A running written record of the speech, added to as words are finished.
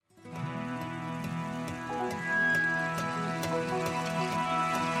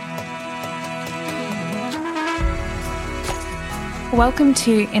Welcome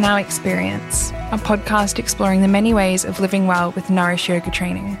to In Our Experience, a podcast exploring the many ways of living well with Nourish Yoga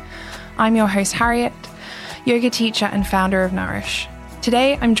training. I'm your host, Harriet, yoga teacher and founder of Nourish.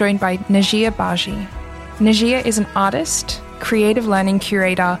 Today, I'm joined by Najia Baji. Najia is an artist, creative learning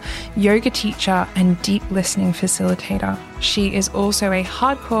curator, yoga teacher, and deep listening facilitator. She is also a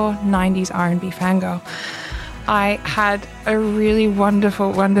hardcore 90s R&B fangirl. I had a really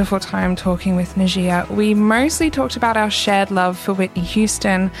wonderful time talking with Najia. We mostly talked about our shared love for Whitney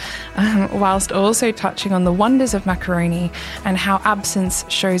Houston, whilst also touching on the wonders of macaroni and how absence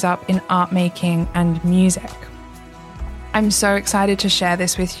shows up in art making and music. I'm so excited to share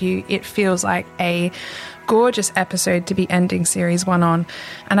this with you. It feels like a gorgeous episode to be ending series 1 on,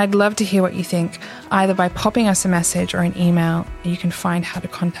 and I'd love to hear what you think, either by popping us a message or an email. You can find how to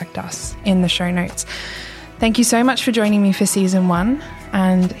contact us in the show notes. Thank you so much for joining me for season 1,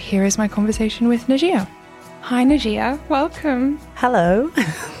 and here is my conversation with Najia. Hi Najia, welcome. Hello.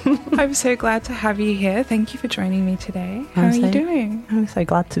 I'm so glad to have you here. Thank you for joining me today. How are you doing? I'm so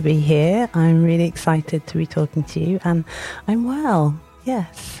glad to be here. I'm really excited to be talking to you, and I'm well,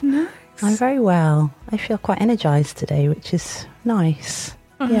 yes. Nice. I'm very well. I feel quite energised today, which is nice.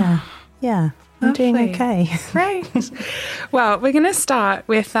 Yeah. I'm doing okay. Great. Well, we're going to start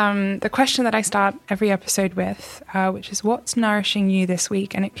with the question that I start every episode with, which is what's nourishing you this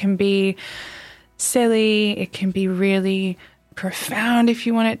week? And it can be silly, it can be really profound if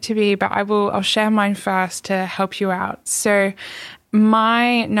you want it to be, but I'll share mine first to help you out. So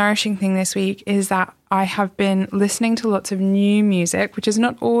my nourishing thing this week is that I have been listening to lots of new music, which is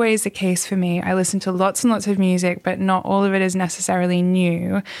not always the case for me. I listen to lots and lots of music, but not all of it is necessarily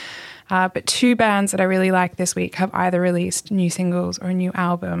new. But 2 bands that I really like this week have either released new singles or a new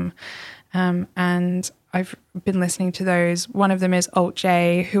album. And I've been listening to those. One of them is Alt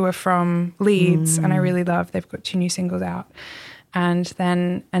J, who are from Leeds, and I really love. They've got 2 new singles out. And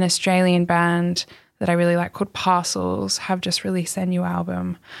then an Australian band that I really like called Parcels have just released their new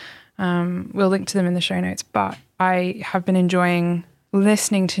album. We'll link to them in the show notes. But I have been enjoying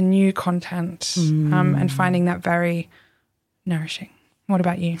listening to new content and finding that very nourishing. What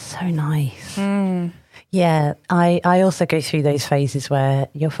about you? So nice. Yeah, I also go through those phases where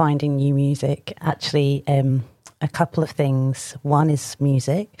you're finding new music. Actually, a couple of things. One is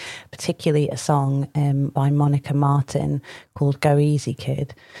music, particularly a song by Monica Martin called Go Easy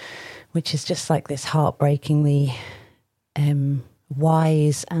Kid, which is just like this heartbreakingly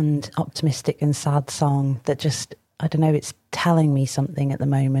wise and optimistic and sad song that just, I don't know, it's telling me something at the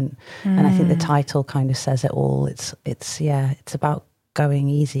moment. And I think the title kind of says it all. It's about going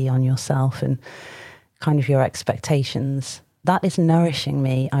easy on yourself and kind of your expectations. That is nourishing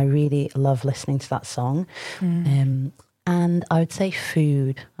me. I really love listening to that song. And I would say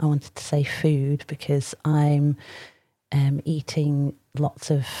food. I wanted to say food because I'm eating lots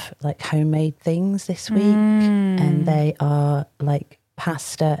of like homemade things this week, and they are like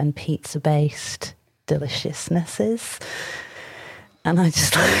pasta and pizza based deliciousnesses. And I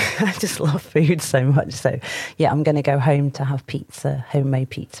just love food so much. So, yeah, I'm going to go home to have pizza,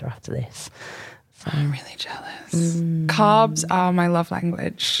 homemade pizza after this. So, I'm really jealous. Carbs are my love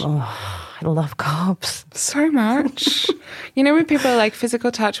language. Oh, I love carbs. So much. You know when people are like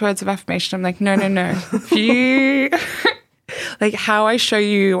physical touch, words of affirmation, I'm like, no. If you... Like how I show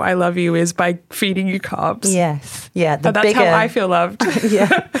you I love you is by feeding you carbs. Yes. Yeah. But that's how I feel loved.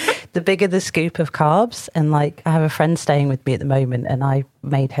 Yeah. The bigger the scoop of carbs. And like I have a friend staying with me at the moment and I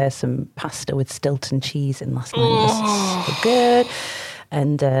made her some pasta with Stilton cheese in last night. It was so good.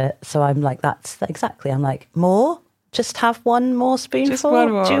 And so I'm like, that's exactly. I'm like, more? Just have one more spoonful? Just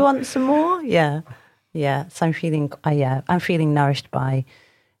one more. Do you want some more? Yeah. Yeah. So I'm feeling nourished by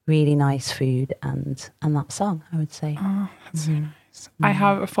really nice food and that song, I would say. Oh, that's so nice. I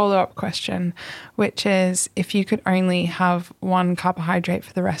have a follow-up question, which is if you could only have one carbohydrate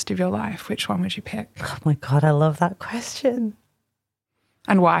for the rest of your life, which one would you pick? Oh my God, I love that question.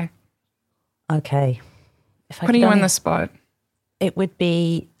 And why? Okay. Putting you on the spot. It would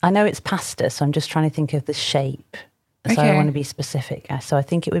be, I know it's pasta, so I'm just trying to think of the shape. So Okay. I want to be specific. So I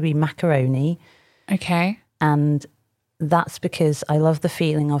think it would be macaroni. Okay. And that's because I love the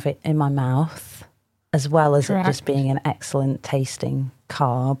feeling of it in my mouth, as well as it just being an excellent tasting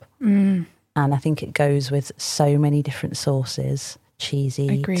carb. And I think it goes with so many different sauces,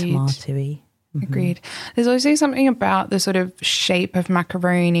 cheesy, tomatoey. Agreed. There's also something about the sort of shape of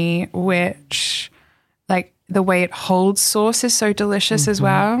macaroni, which like the way it holds sauce is so delicious as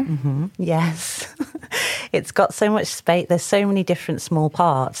well. Yes. It's got so much space. There's so many different small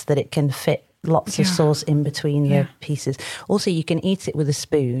parts that it can fit lots of sauce in between the pieces. Also, you can eat it with a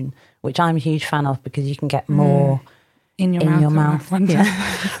spoon, which I'm a huge fan of because you can get more in your mouth. And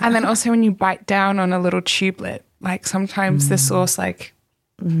then also when you bite down on a little tublet, like sometimes the sauce like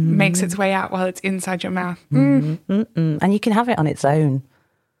makes its way out while it's inside your mouth. And you can have it on its own,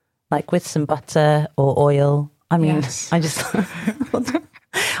 like with some butter or oil. I mean, I just,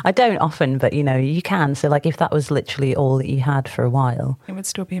 I don't often, but you know, you can. So like if that was literally all that you had for a while, it would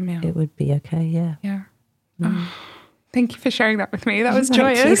still be a meal. It would be okay, yeah. Yeah. Thank you for sharing that with me. That was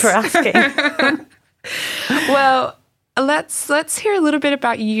joyous. Thank you for asking. Well, let's hear a little bit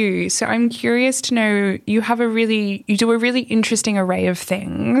about you. So I'm curious to know, you do a really interesting array of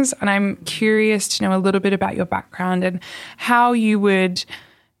things, and I'm curious to know a little bit about your background and how you would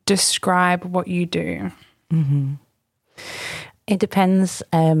describe what you do. Mm-hmm. It depends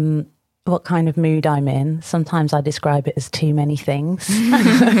what kind of mood I'm in. Sometimes I describe it as too many things.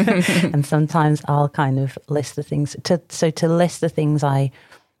 And sometimes I'll kind of list the things. To list the things I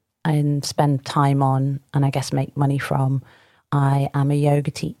spend time on and I guess make money from, I am a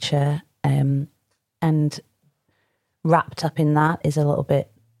yoga teacher, and wrapped up in that is a little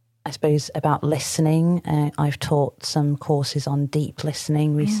bit, I suppose, about listening. I've taught some courses on deep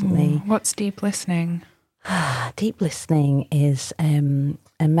listening recently. What's deep listening? Deep listening is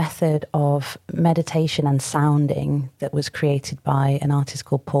a method of meditation and sounding that was created by an artist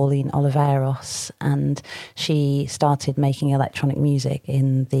called Pauline Oliveros, and she started making electronic music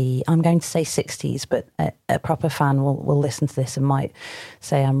in the, I'm going to say 60s, but a proper fan will listen to this and might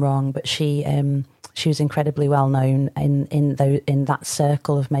say I'm wrong, but she was incredibly well known in that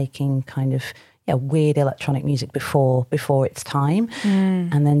circle of making kind of weird electronic music before its time.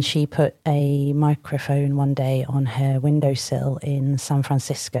 And then she put a microphone one day on her windowsill in San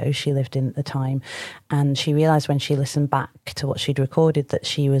Francisco, she lived in at the time, and she realized when she listened back to what she'd recorded that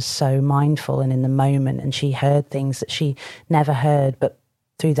she was so mindful and in the moment, and she heard things that she never heard, but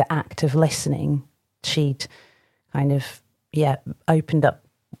through the act of listening she'd kind of opened up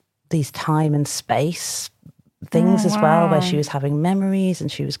these time and space things as well, where she was having memories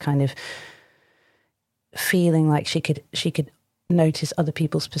and she was kind of feeling like she could notice other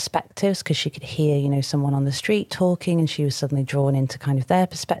people's perspectives, because she could hear, you know, someone on the street talking, and she was suddenly drawn into kind of their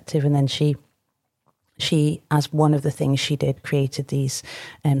perspective. And then she as one of the things she did, created these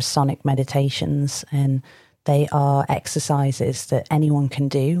sonic meditations, and they are exercises that anyone can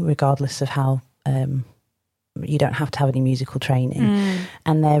do regardless of how you don't have to have any musical training,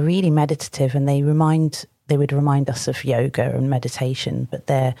 and they're really meditative, and they would remind us of yoga and meditation, but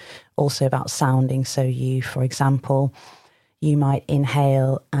they're also about sounding. So you, for example, you might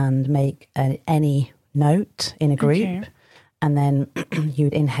inhale and make any note in a group, and then you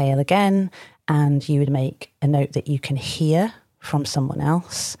would inhale again and you would make a note that you can hear from someone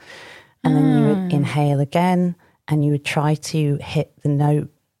else, and then you would inhale again and you would try to hit the note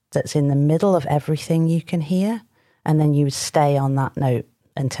that's in the middle of everything you can hear, and then you would stay on that note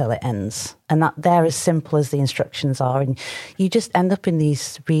until it ends. And that they're as simple as the instructions are, and you just end up in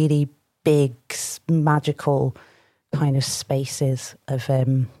these really big magical kind of spaces of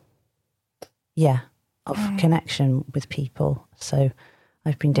connection with people. So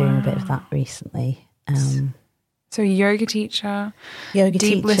I've been doing a bit of that recently. So yoga teacher,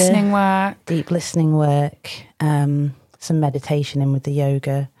 deep listening work, some meditation in with the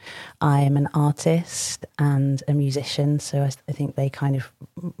yoga. I am an artist and a musician, so I think they kind of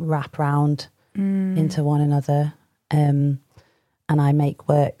wrap round into one another. And I make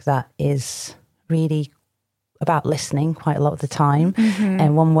work that is really about listening quite a lot of the time,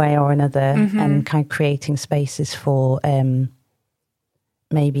 in one way or another, and kind of creating spaces for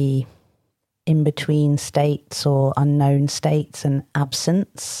maybe in between states or unknown states and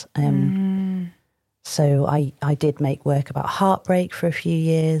absence. So I did make work about heartbreak for a few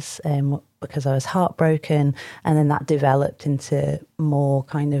years because I was heartbroken, and then that developed into more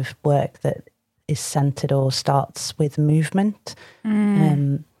kind of work that is centered or starts with movement.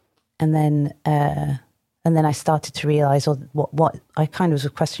 And then I started to realize, what I kind of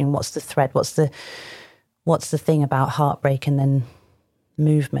was questioning, what's the thread, what's the thing about heartbreak and then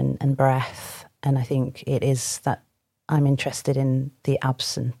movement and breath. And I think it is that I'm interested in the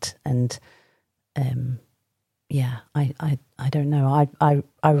absent, and I don't know.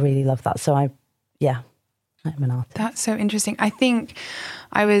 I really love that. So I'm an artist. That's so interesting. I think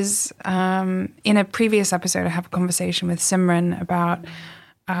I was in a previous episode, I have a conversation with Simran about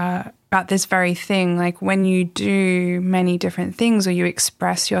this very thing. Like when you do many different things or you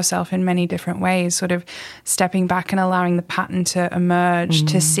express yourself in many different ways, sort of stepping back and allowing the pattern to emerge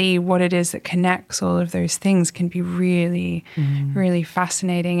to see what it is that connects all of those things can be really, really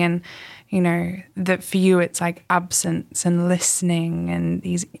fascinating. And you know, that for you it's like absence and listening and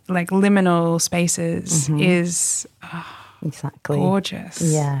these like liminal spaces is exactly gorgeous.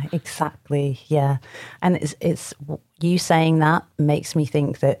 Yeah, exactly. Yeah. And it's you saying that makes me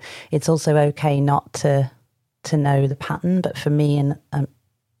think that it's also okay not to know the pattern, but for me, and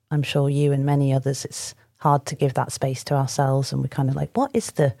I'm sure you and many others, it's hard to give that space to ourselves, and we're kind of like, what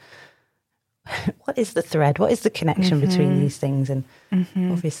is the thread? What is the connection between these things? And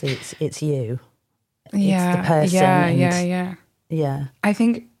obviously it's you. Yeah. It's the person. Yeah. I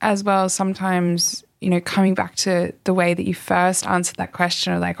think as well, sometimes, you know, coming back to the way that you first answered that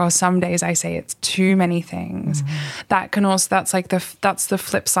question, of like, oh, some days I say it's too many things. That can also, that's the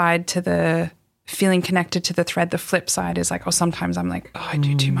flip side to the feeling connected to the thread. The flip side is like, oh, sometimes I'm like, oh, I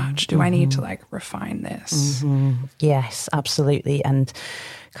do too much. Do I need to like refine this? Yes, absolutely. And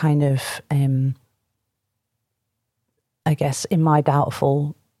kind of, I guess in my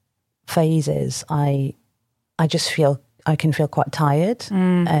doubtful phases, I just feel, I can feel quite tired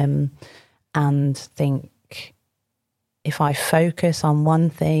and think, if I focus on one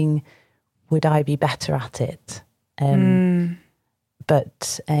thing, would I be better at it?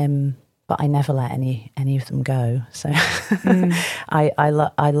 But I never let any of them go. So I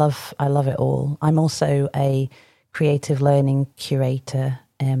love it all. I'm also a creative learning curator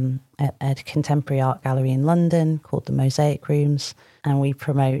at a contemporary art gallery in London called the Mosaic Rooms, and we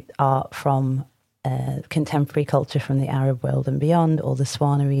promote art from contemporary culture from the Arab world and beyond, or the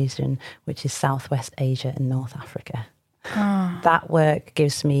Swana region, which is Southwest Asia and North Africa. That work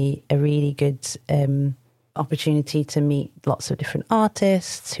gives me a really good opportunity to meet lots of different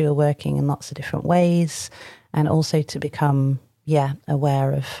artists who are working in lots of different ways, and also to become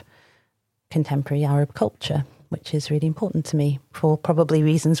aware of contemporary Arab culture, which is really important to me for probably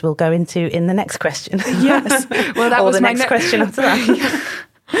reasons we'll go into in the next question. Yes. Well, that was the next question after that.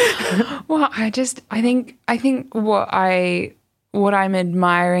 Well, I think what I'm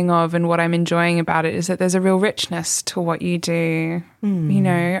admiring of and what I'm enjoying about it is that there's a real richness to what you do, you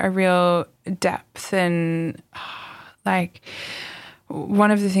know, a real depth. And like,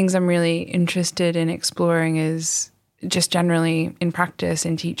 one of the things I'm really interested in exploring is just generally in practice,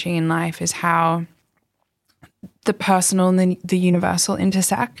 in teaching, in life, is how the personal and the universal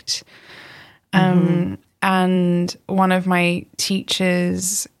intersect. And one of my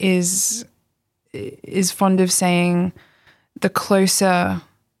teachers is fond of saying, the closer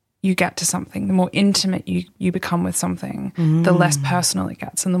you get to something, the more intimate you become with something, the less personal it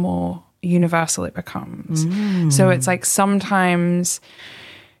gets and the more universal it becomes. So it's like sometimes,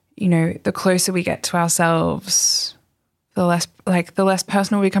 you know, the closer we get to ourselves, the less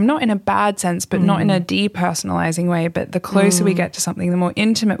personal we become, not in a bad sense, but not in a depersonalizing way, but the closer we get to something, the more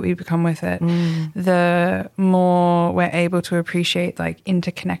intimate we become with it, the more we're able to appreciate like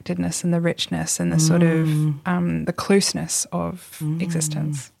interconnectedness and the richness and the sort of the closeness of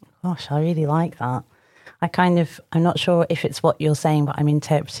existence. Gosh, I really like that. I'm not sure if it's what you're saying, but I'm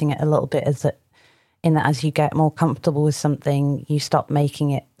interpreting it a little bit as that, in that as you get more comfortable with something, you stop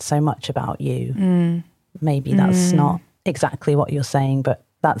making it so much about you. Maybe that's not exactly what you're saying, but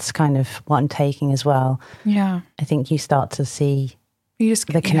that's kind of what I'm taking as well. Yeah. I think you start to see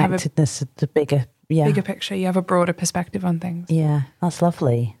the connectedness of the bigger picture. You have a broader perspective on things. Yeah, that's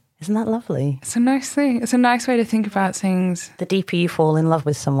lovely. Isn't that lovely? It's a nice thing. It's a nice way to think about things. The deeper you fall in love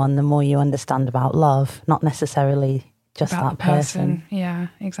with someone, the more you understand about love, not necessarily just about that person. Yeah,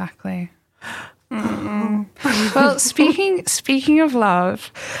 exactly. Well, speaking of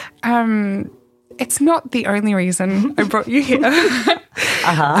love, it's not the only reason I brought you here.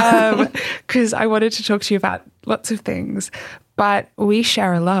 Because I wanted to talk to you about lots of things, but we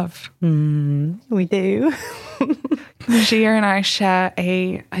share a love. We do. Gia and I share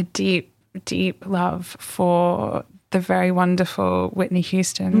a deep, deep love for the very wonderful Whitney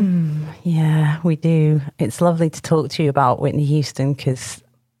Houston. Yeah, we do. It's lovely to talk to you about Whitney Houston, because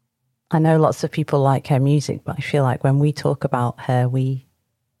I know lots of people like her music, but I feel like when we talk about her, we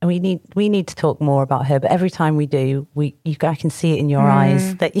need to talk more about her. But every time we do, I can see it in your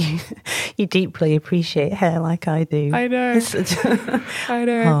eyes that you deeply appreciate her, like I do. I know. I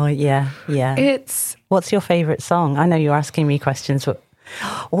know. Oh yeah. What's your favourite song? I know you're asking me questions, but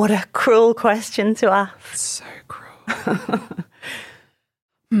what a cruel question to ask. So cruel.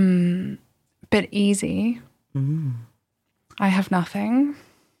 But easy. I have nothing.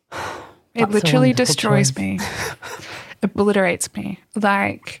 It literally destroys me. Obliterates me.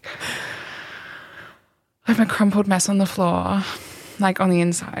 Like, I'm a crumpled mess on the floor, like on the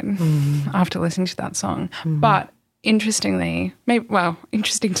inside, after listening to that song. But interestingly,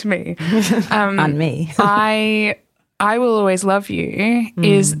 interesting to me. And me. I Will Always Love You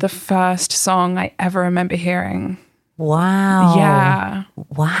is the first song I ever remember hearing. Wow. Yeah.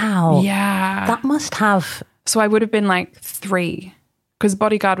 Wow. Yeah. That must have... So I would have been like 3, because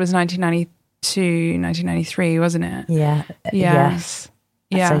Bodyguard was 1992, 1993, wasn't it? Yeah. Yeah. Yes.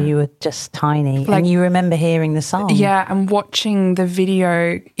 Yeah. So you were just tiny, Like, and you remember hearing the song. Yeah, and watching the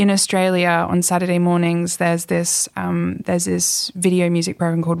video in Australia on Saturday mornings. There's this video music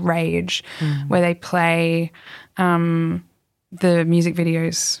program called Rage, where they play the music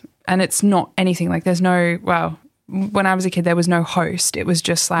videos, and it's not anything like, there's no, well, when I was a kid there was no host. It was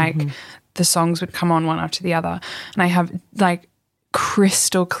just like the songs would come on one after the other, and I have like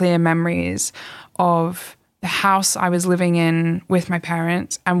crystal clear memories of the house I was living in with my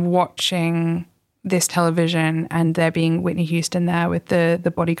parents and watching this television, and there being Whitney Houston there with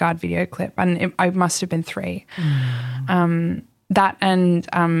the Bodyguard video clip, and I must have been 3. That and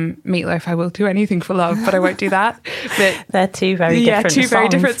Meatloaf, I Will Do Anything for Love, but I won't do that. But they're two very different songs. very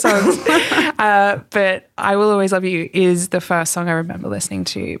different songs. But I Will Always Love You is the first song I remember listening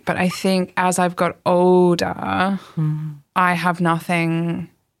to. But I think as I've got older, I Have Nothing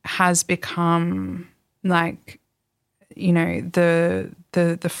has become like, you know,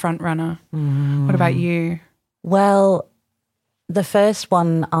 the front runner. What about you? Well, the first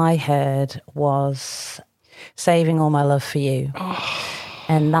one I heard was Saving All My Love for You.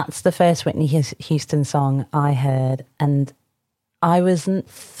 And that's the first Whitney Houston song I heard. And I wasn't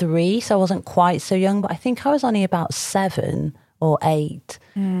 3, so I wasn't quite so young, but I think I was only about 7 or 8.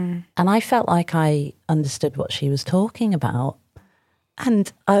 And I felt like I understood what she was talking about.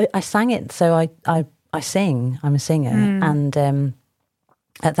 And I sang it, so I sing. I'm a singer. And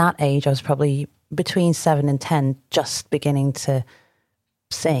at that age, I was probably between 7 and 10, just beginning to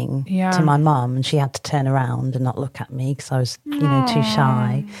sing to my mum, and she had to turn around and not look at me because I was, you know, too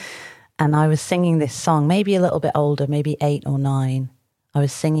shy. And I was singing this song, maybe a little bit older, maybe 8 or 9. I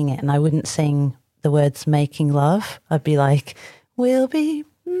was singing it, and I wouldn't sing the words making love. I'd be like, we'll be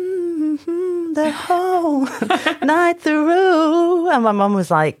the whole night through. And my mum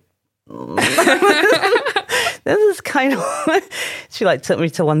was like, this is kind of... She like took me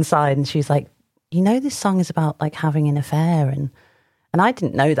to one side and she was like, you know, this song is about like having an affair. And I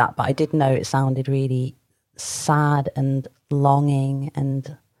didn't know that, but I did know it sounded really sad and longing,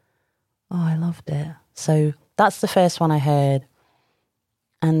 and I loved it. So that's the first one I heard.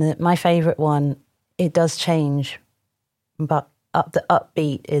 And my favourite one, it does change, but the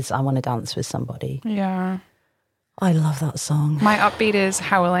upbeat is I Want to Dance with Somebody. Yeah. I love that song. My upbeat is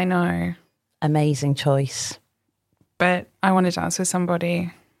How Will I Know? Amazing choice. But I Want to Dance with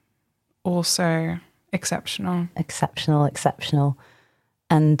Somebody, also exceptional. Exceptional.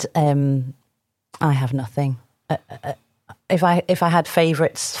 And I Have Nothing. If I had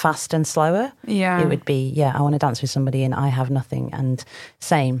favourites fast and slower, it would be, I Want to Dance with Somebody and I Have Nothing. And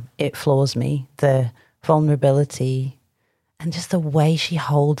same, it floors me. The vulnerability and just the way she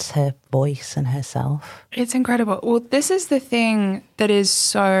holds her voice and herself. It's incredible. Well, this is the thing that is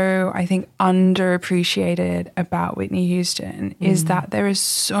so, I think, underappreciated about Whitney Houston is that there is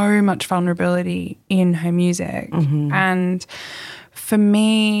so much vulnerability in her music. And for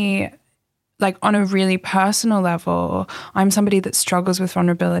me, like on a really personal level, I'm somebody that struggles with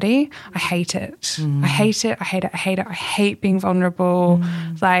vulnerability. I hate it. I hate it. I hate being vulnerable,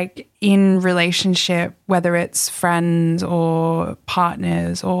 like in relationship, whether it's friends or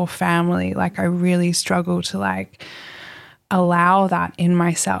partners or family. Like I really struggle to like allow that in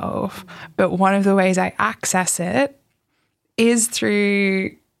myself. But one of the ways I access it is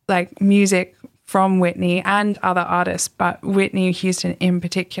through like music from Whitney and other artists, but Whitney Houston in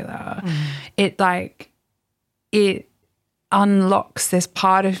particular. It unlocks this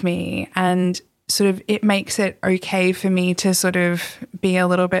part of me, and sort of it makes it okay for me to sort of be a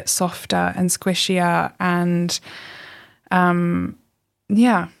little bit softer and squishier, and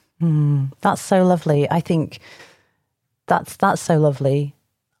That's so lovely. I think that's so lovely.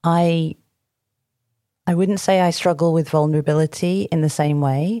 I wouldn't say I struggle with vulnerability in the same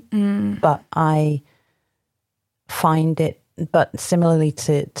way, but I find it, but similarly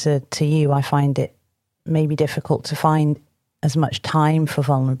to you, I find it maybe difficult to find as much time for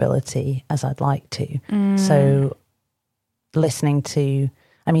vulnerability as I'd like to. So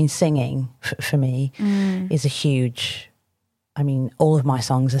singing for me is a huge... I mean, all of my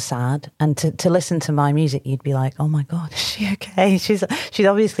songs are sad, and to listen to my music, you'd be like, "Oh my God, is she okay?" She's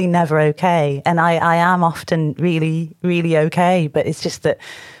obviously never okay, and I am often really, really okay. But it's just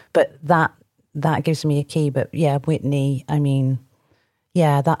that gives me a key. But yeah, Whitney. I mean,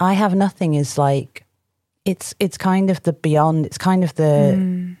 yeah, that I Have Nothing is like it's kind of the beyond. It's kind of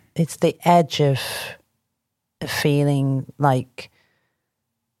the it's the edge of feeling like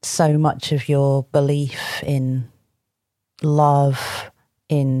so much of your belief in love,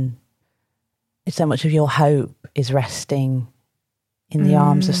 in so much of your hope is resting in the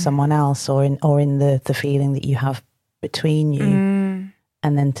arms of someone else, or in the feeling that you have between you.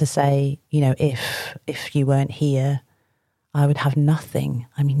 And then to say, you know, if you weren't here, I would have nothing.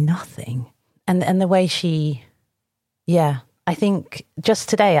 I mean, nothing. And the way she, I think just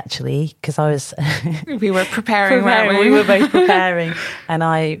today, actually, because I was... we were preparing, weren't we? We were both preparing. And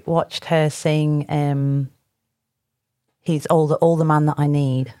I watched her sing, He's all the man that I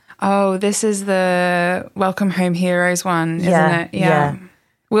need. Oh, this is the Welcome Home Heroes one, isn't it? Yeah.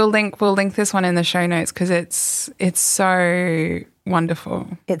 We'll link this one in the show notes because it's so wonderful.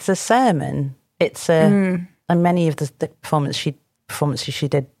 It's a sermon. It's and many of the performances she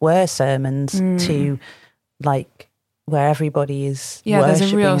did were sermons to, like, where everybody is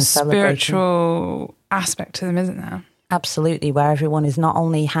there's a real and spiritual aspect to them, isn't there? Absolutely, where everyone is not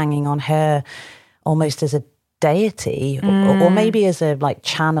only hanging on her almost as a deity or maybe as a like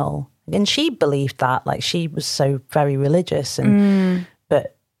channel, and she believed that, like, she was so very religious, and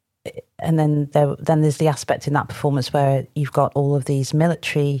then there's the aspect in that performance where you've got all of these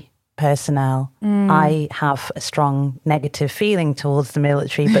military personnel. I have a strong negative feeling towards the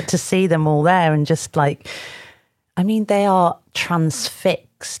military, but to see them all there and just like, I mean, they are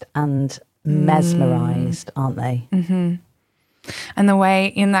transfixed and mesmerized, aren't they? Mm-hmm. And the way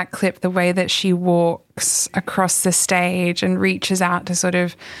in that clip, the way that she walks across the stage and reaches out to sort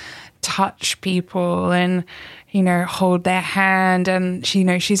of touch people and, you know, hold their hand, and she, you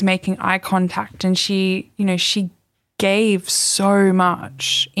know, she's making eye contact, and she, you know, she gave so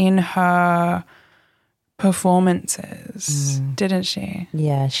much in her performances, didn't she?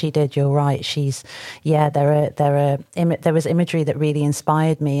 Yeah, she did. You're right. There was imagery that really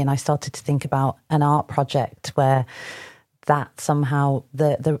inspired me, and I started to think about an art project where that somehow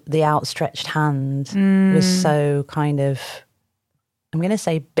the outstretched hand was so kind of, I'm going to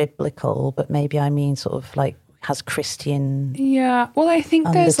say biblical, but maybe I mean sort of like has Christian. Yeah. Well, I think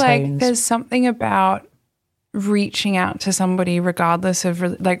there's something about reaching out to somebody regardless of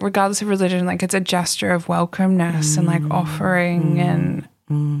religion, like it's a gesture of welcomeness and like offering and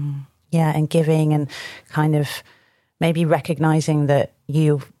and giving, and kind of maybe recognizing that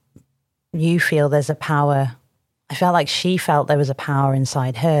you feel there's a power. I felt like she felt there was a power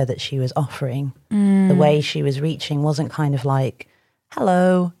inside her that she was offering. The way she was reaching wasn't kind of like,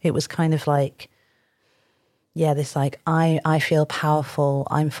 hello. It was kind of like, this like, I feel powerful.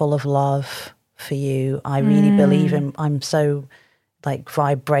 I'm full of love for you. I really believe in, I'm so like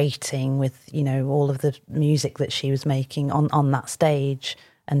vibrating with, you know, all of the music that she was making on that stage.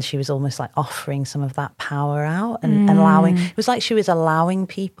 And she was almost like offering some of that power out and allowing, it was like she was allowing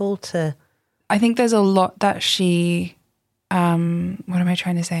people to. I think there's a lot that she, what am I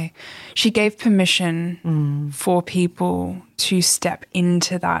trying to say? She gave permission for people to step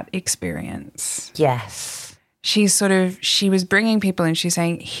into that experience. Yes. She was bringing people in. She's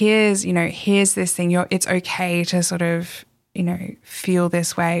saying, here's this thing. It's okay to sort of, you know, feel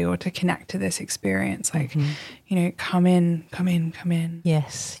this way or to connect to this experience. Like, you know, come in.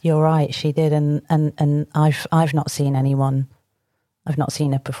 Yes, you're right. She did. And I've not seen anyone. I've not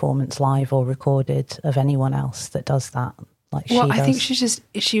seen a performance live or recorded of anyone else that does that like she does. Well, I think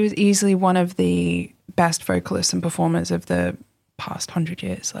she was easily one of the best vocalists and performers of the past 100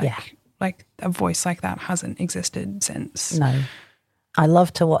 years. Like a voice like that hasn't existed since. No. I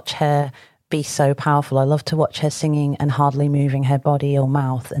love to watch her be so powerful. I love to watch her singing and hardly moving her body or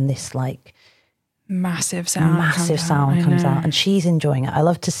mouth, and this like massive sound comes out, and she's enjoying it. I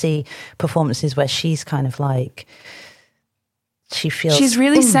love to see performances where she's kind of like, she's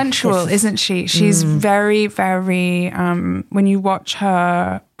really sensual, isn't she? She's very, very, when you watch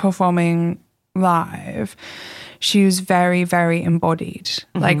her performing live, she was very, very embodied,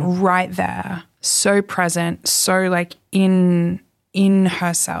 like right there, so present, so like in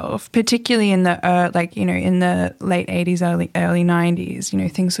herself, particularly in the, like, you know, in the late 80s, early 90s, you know,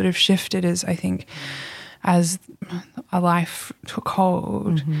 things sort of shifted as a life took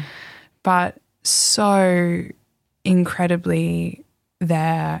hold, but so incredibly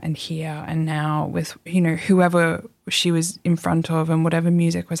there and here and now with, you know, whoever she was in front of and whatever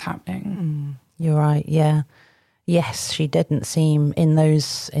music was happening. You're right. Yeah. Yes, she didn't seem in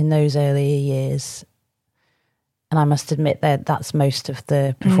those earlier years. And I must admit that that's most of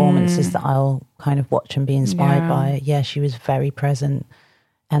the performances that I'll kind of watch and be inspired by. Yeah, she was very present,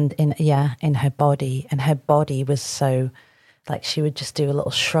 and in her body, and her body was so, like, she would just do a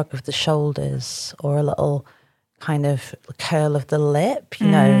little shrug of the shoulders or a little kind of curl of the lip, you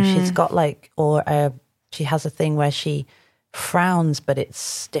know. She's got like, or she has a thing where she frowns, but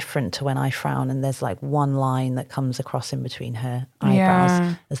it's different to when I frown, and there's like one line that comes across in between her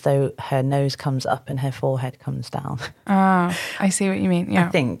eyebrows, as though her nose comes up and her forehead comes down. I see what you mean. Yeah, I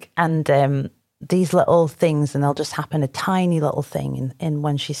think. And these little things, and they'll just happen, a tiny little thing in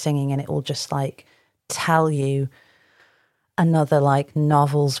when she's singing, and it will just like tell you another like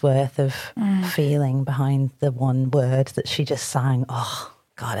novel's worth of feeling behind the one word that she just sang. Oh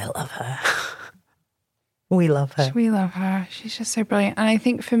God, I love her. We love her. We love her. She's just so brilliant. And I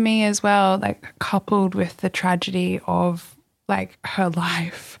think for me as well, like coupled with the tragedy of like her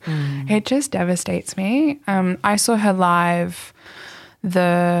life, it just devastates me. I saw her live.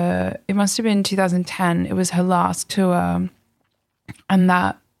 It must have been 2010. It was her last tour, and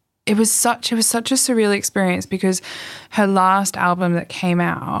that it was such a surreal experience, because her last album that came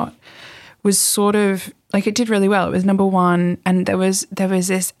out was sort of like, it did really well. It was number one, and there was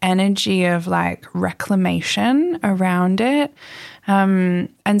this energy of like reclamation around it. And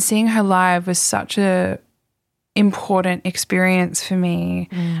seeing her live was such a important experience for me,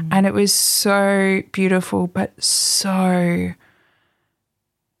 and it was so beautiful, but so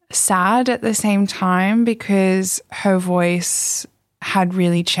sad at the same time, because her voice had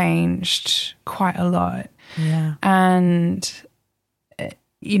really changed quite a lot. Yeah. And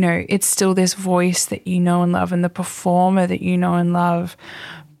you know, it's still this voice that you know and love, and the performer that you know and love,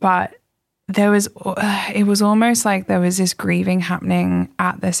 but it was almost like there was this grieving happening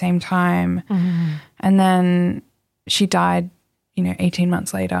at the same time. And then she died, 18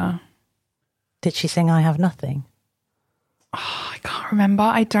 months later. Did she sing I Have Nothing? Oh, I can't remember.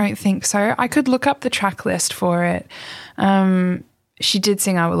 I don't think so. I could look up the track list for it. She did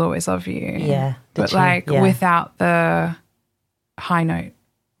sing I Will Always Love You. Yeah. But without the high note.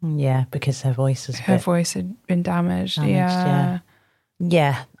 Yeah, because her voice had been damaged. Yeah.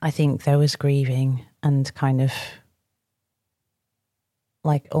 Yeah, I think there was grieving and kind of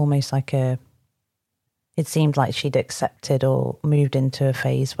like almost like it seemed like she'd accepted or moved into a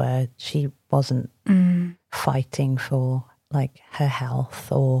phase where she wasn't fighting for like her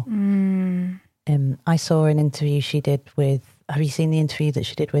health or I saw an interview she did with, have you seen the interview that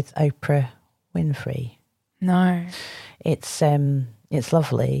she did with Oprah Winfrey? No. It's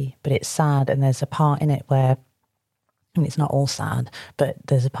lovely, but it's sad, and there's a part in it where, and it's not all sad, but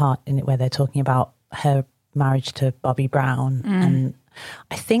there's a part in it where they're talking about her marriage to Bobby Brown, and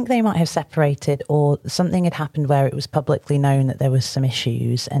I think they might have separated, or something had happened where it was publicly known that there was some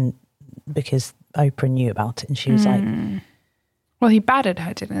issues, and because Oprah knew about it, and she was like, well, he battered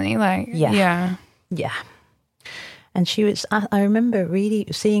her, didn't he? Like, yeah. And she was, I remember really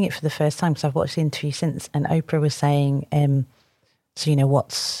seeing it for the first time, because I've watched the interview since, and Oprah was saying, so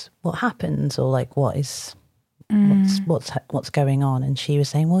what happens, or like what's going on, and she was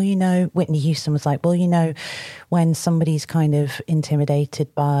saying, well, Whitney Houston was like, well, when somebody's kind of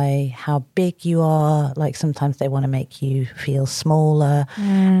intimidated by how big you are, like sometimes they want to make you feel smaller,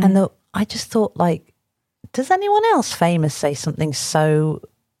 and I just thought, like, does anyone else famous say something that's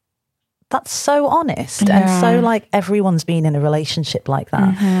so honest and so like everyone's been in a relationship like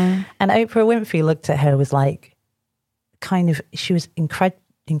that? And Oprah Winfrey looked at her, was like, kind of, she was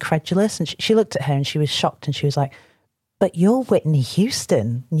incredulous, and she looked at her and she was shocked, and she was like, but you're Whitney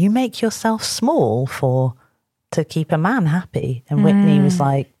Houston, you make yourself small to keep a man happy. And Whitney was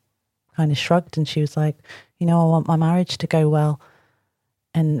like, kind of shrugged, and she was like, I want my marriage to go well.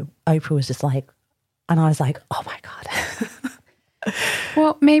 And Oprah was just like, and I was like, oh my God.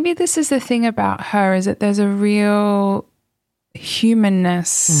 Well, maybe this is the thing about her, is that there's a real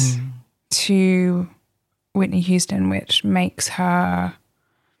humanness to Whitney Houston, which makes her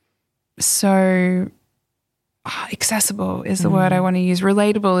so accessible is the word I want to use.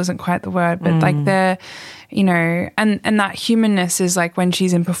 Relatable isn't quite the word, but like and that humanness is like when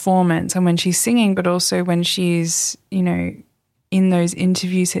she's in performance and when she's singing, but also when she's, in those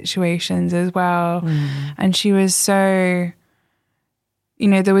interview situations as well. And she was so,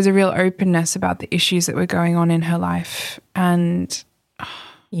 there was a real openness about the issues that were going on in her life. And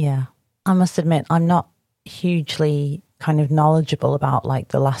yeah, I must admit, I'm not hugely kind of knowledgeable about like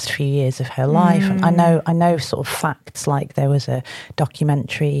the last few years of her life. And I know sort of facts, like there was a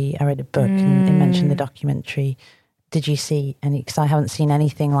documentary, I read a book and it mentioned the documentary. Did you see any? Because I haven't seen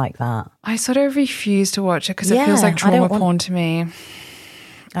anything like that. I sort of refuse to watch it because it feels like trauma porn to me.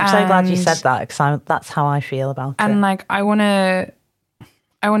 I'm so glad you said that, because that's how I feel about it. And like I want to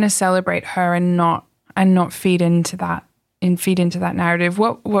celebrate her and not feed into that narrative.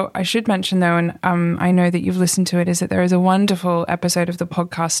 What I should mention though, and I know that you've listened to it, is that there is a wonderful episode of the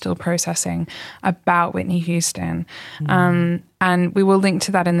podcast Still Processing about Whitney Houston. And we will link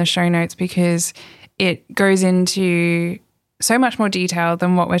to that in the show notes, because it goes into so much more detail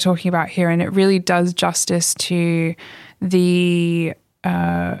than what we're talking about here, and it really does justice to the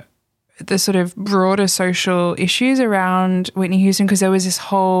sort of broader social issues around Whitney Houston, because there was this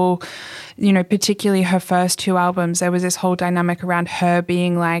whole, particularly her first 2 albums, there was this whole dynamic around her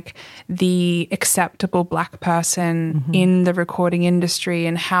being like the acceptable Black person in the recording industry,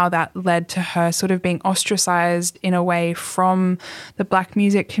 and how that led to her sort of being ostracized in a way from the Black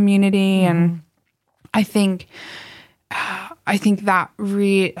music community. And I think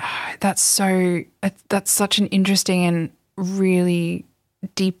that's such an interesting and really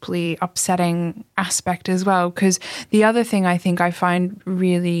deeply upsetting aspect as well. Because the other thing I think I find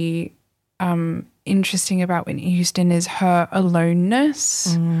really interesting about Whitney Houston is her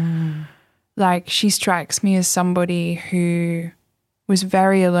aloneness. Like, she strikes me as somebody who was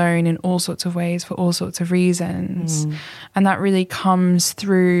very alone in all sorts of ways for all sorts of reasons. And that really comes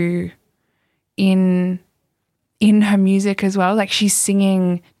through in her music as well. Like, she's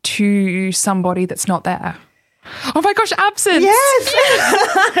singing to somebody that's not there. Oh my gosh, absence. Yes.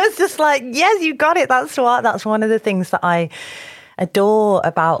 It's just like, yes, you got it. That's one of the things that I adore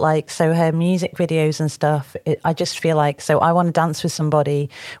about, like, so her music videos and stuff. I just feel like, so I Want to Dance with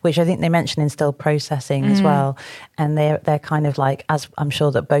Somebody, which I think they mention in Still Processing as well. And they're kind of like, as I'm sure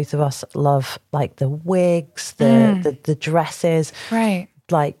that both of us love, like the wigs, the dresses. Right.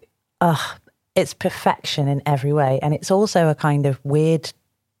 Like, it's perfection in every way. And it's also a kind of weird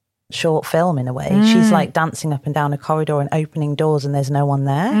short film in a way. She's like dancing up and down a corridor and opening doors and there's no one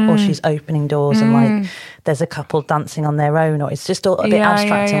there, or she's opening doors and like there's a couple dancing on their own, or it's just all a bit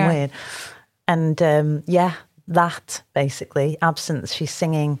abstract and weird. And that basically, absence, she's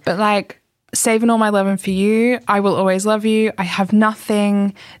singing. But like, saving all my loving for you, I will always love you, I have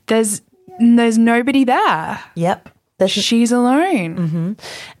nothing, there's nobody there. Yep. She's alone.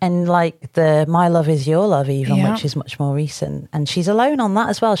 And like the My Love Is Your Love even, which is much more recent. And she's alone on that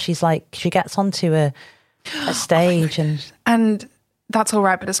as well. She's like, she gets onto a stage and That's All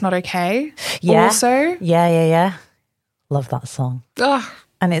Right, But It's Not Okay. Yeah. Also. Yeah. Love that song. Ugh,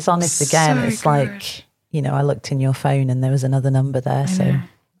 and it's honest again. so It's good. Like, I looked in your phone and there was another number there. So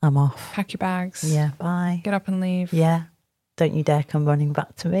I'm off. Pack your bags. Yeah, bye. Get up and leave. Yeah. Don't you dare come running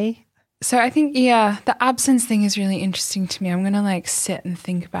back to me. So I think, the absence thing is really interesting to me. I'm going to like sit and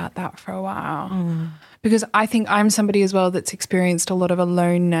think about that for a while because I think I'm somebody as well that's experienced a lot of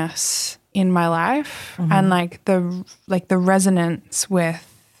aloneness in my life and like the resonance with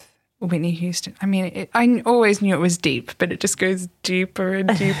Whitney Houston. I mean, I always knew it was deep, but it just goes deeper and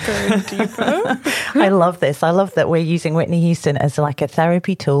deeper and deeper. I love this. I love that we're using Whitney Houston as like a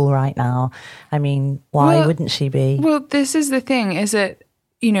therapy tool right now. I mean, why wouldn't she be? Well, this is the thing, is that,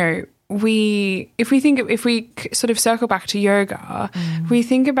 if we sort of circle back to yoga, we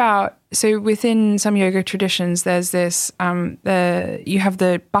think about, so within some yoga traditions, there's this, you have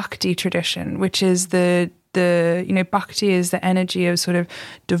the bhakti tradition, which is the bhakti is the energy of sort of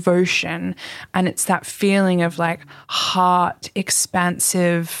devotion, and it's that feeling of like heart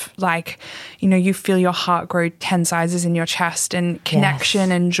expansive, like, you feel your heart grow 10 sizes in your chest, and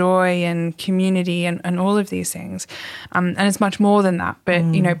connection and joy and community and all of these things. And it's much more than that, but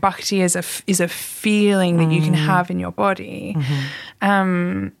bhakti is a feeling that you can have in your body.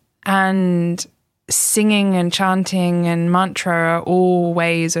 And singing and chanting and mantra are all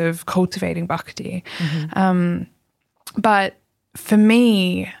ways of cultivating bhakti. But for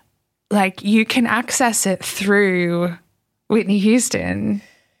me, like, you can access it through Whitney Houston.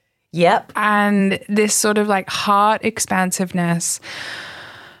 Yep. And this sort of like heart expansiveness,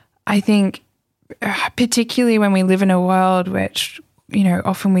 I think, particularly when we live in a world which,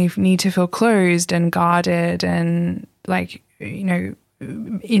 often we need to feel closed and guarded and like,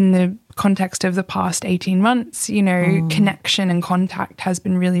 in the context of the past 18 months, connection and contact has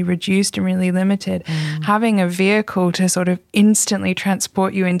been really reduced and really limited. Having a vehicle to sort of instantly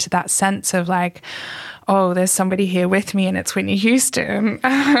transport you into that sense of like, oh, there's somebody here with me and it's Whitney Houston,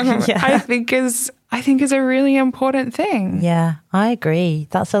 I think is a really important thing. Yeah, I agree.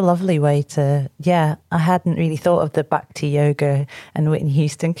 That's a lovely way to, I hadn't really thought of the Bhakti yoga and Whitney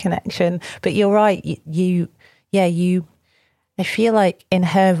Houston connection, but you're right. I feel like in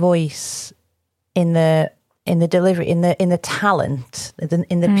her voice, in the delivery, in the talent,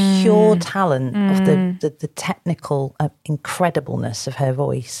 in the pure talent of the technical incredibleness of her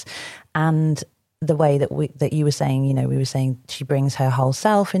voice, and the way that you were saying, we were saying she brings her whole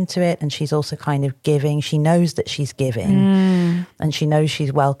self into it, and she's also kind of giving. She knows that she's giving, and she knows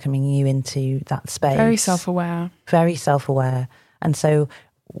she's welcoming you into that space. Very self-aware. Very self-aware, and so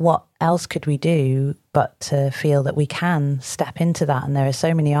what else could we do but to feel that we can step into that? And there are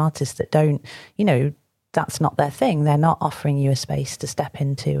so many artists that don't, you know, that's not their thing. They're not offering you a space to step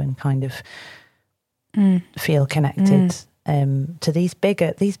into and kind of feel connected to these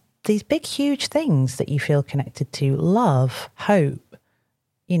bigger, these big, huge things that you feel connected to. Love, hope,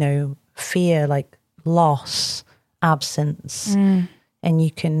 you know, fear, like loss, absence. And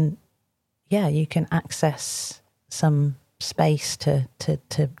you can access some space to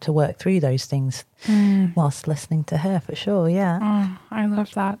work through those things whilst listening to her, for sure. Yeah. Oh, I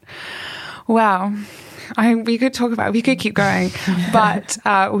love that. Wow. We could keep going, but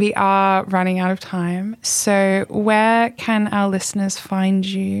we are running out of time. So where can our listeners find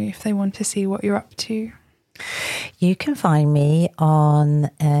you if they want to see what you're up to? You can find me on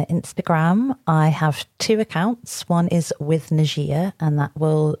Instagram. I have 2 accounts. One is with Najia, and that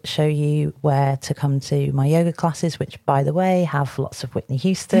will show you where to come to my yoga classes, which, by the way, have lots of Whitney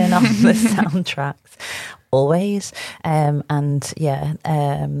Houston on the soundtracks, always.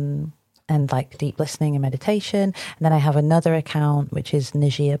 And like deep listening and meditation. And then I have another account, which is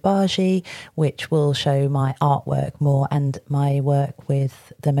Najia Baji, which will show my artwork more and my work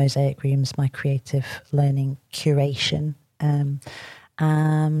with the Mosaic Rooms, my creative learning curation.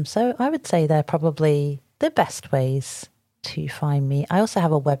 So I would say they're probably the best ways to find me. I also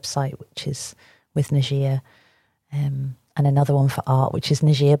have a website, which is with Najia, and another one for art, which is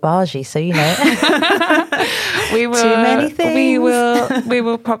Najia Baji. So, you know, we will, too many things. We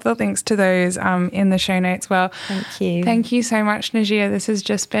will pop the links to those in the show notes. Well, thank you. Thank you so much, Najia. This has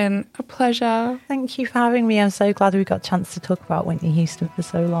just been a pleasure. Thank you for having me. I'm so glad we got a chance to talk about Whitney Houston for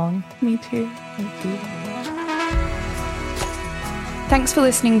so long. Me too. Thank you. Thanks for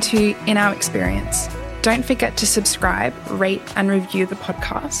listening to In Our Experience. Don't forget to subscribe, rate, and review the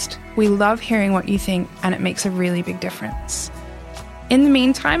podcast. We love hearing what you think, and it makes a really big difference. In the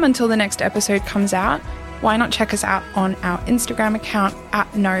meantime, until the next episode comes out, why not check us out on our Instagram account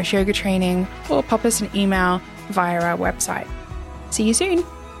 @Nourish Yoga Training, or pop us an email via our website. See you soon.